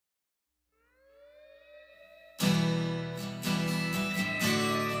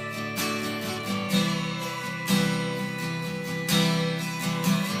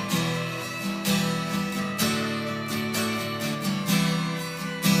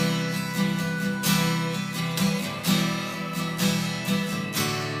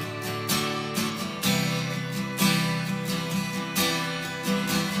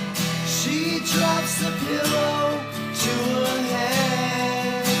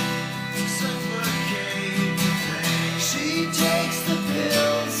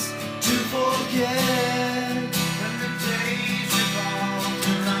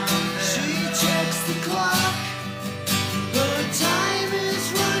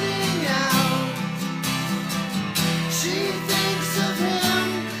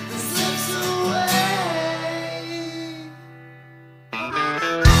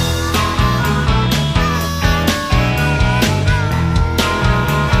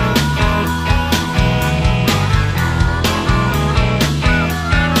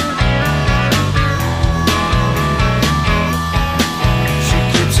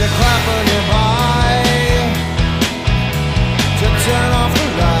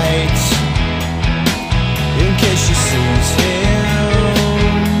sees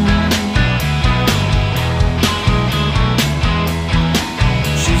him.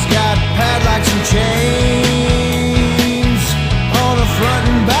 She's got padlocks and chains on her front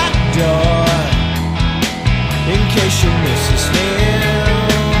and back door, in case she misses him.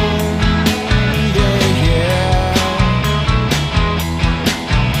 Yeah, yeah.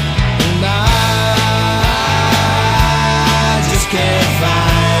 And I just can't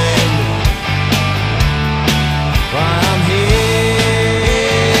find why I'm here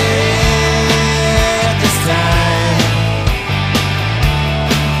at this time.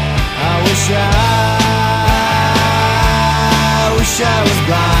 I wish I was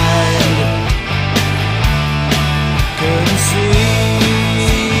blind, couldn't see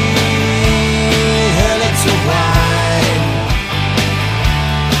her lips are wine.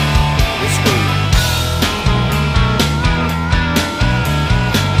 It's good.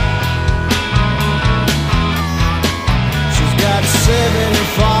 She's got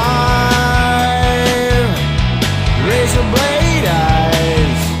 75 razor blade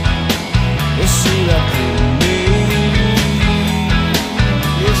eyes. They see up through me.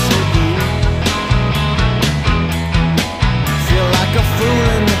 Yes, they do. Feel like a fool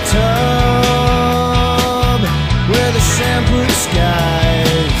in the tub where the shampoo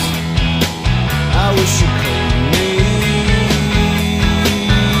skies. I wish you could me.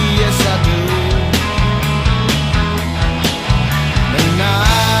 Yes, I do. And I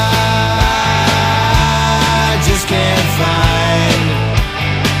just can't find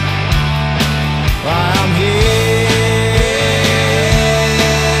why I'm here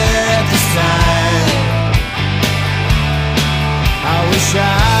at this time. I wish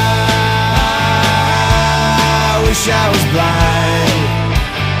I was blind,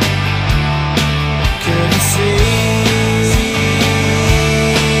 couldn't see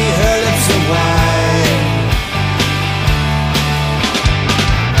her lips are wine.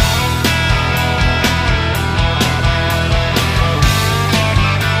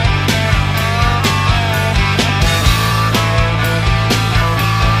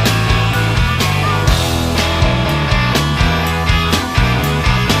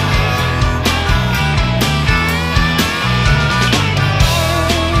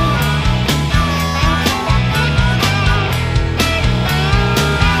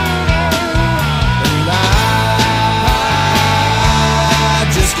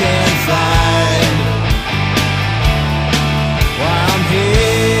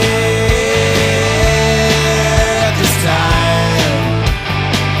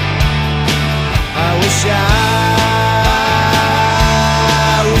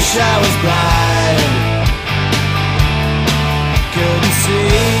 I wish I was blind.